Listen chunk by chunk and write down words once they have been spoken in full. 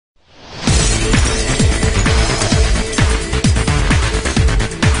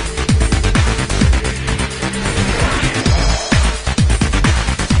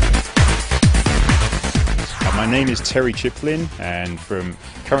is Terry Chiplin, and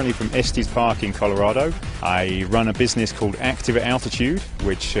currently from Estes Park in Colorado. I run a business called Active at Altitude,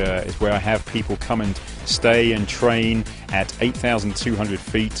 which is where I have people come and stay and train at 8,200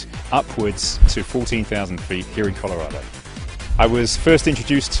 feet upwards to 14,000 feet here in Colorado. I was first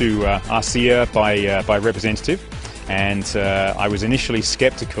introduced to ASEA by a representative, and I was initially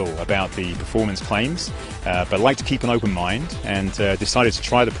skeptical about the performance claims, but liked to keep an open mind, and decided to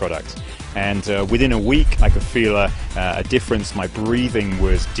try the product. And within a week I could feel a difference. My breathing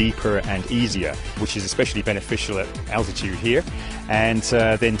was deeper and easier, which is especially beneficial at altitude here. And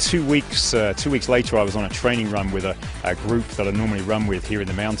then 2 weeks later I was on a training run with a group that I normally run with here in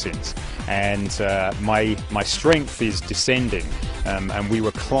the mountains, and my strength is descending, and we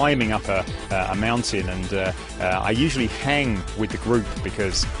were climbing up a mountain, and I usually hang with the group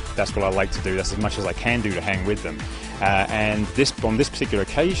because that's what I like to do. That's as much as I can do to hang with them. And on this particular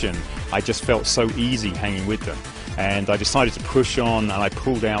occasion, I just felt so easy hanging with them. And I decided to push on, and I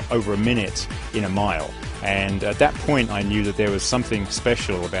pulled out over a minute in a mile. And at that point, I knew that there was something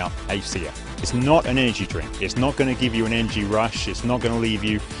special about ASEA. It's not an energy drink. It's not going to give you an energy rush. It's not going to leave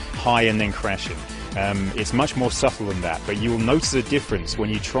you high and then crashing. It's much more subtle than that, but you will notice a difference when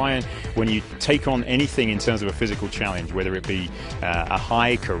you take on anything in terms of a physical challenge, whether it be a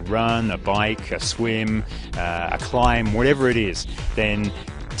hike, a run, a bike, a swim, a climb, whatever it is. Then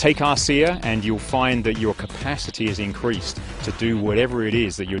take ASEA and you'll find that your capacity is increased to do whatever it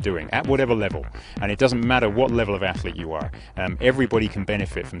is that you're doing, at whatever level. And it doesn't matter what level of athlete you are. Everybody can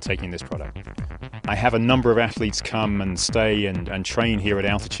benefit from taking this product. I have a number of athletes come and stay and train here at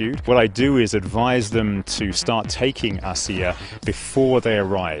altitude. What I do is advise them to start taking ASEA before they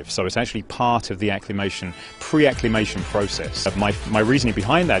arrive. So it's actually part of the pre-acclimation process. My reasoning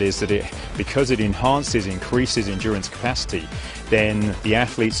behind that is that because it increases endurance capacity, then the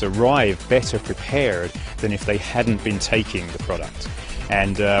athletes arrive better prepared than if they hadn't been taking the product.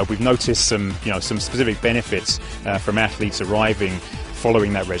 And we've noticed some specific benefits from athletes arriving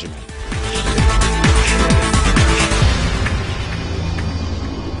following that regimen.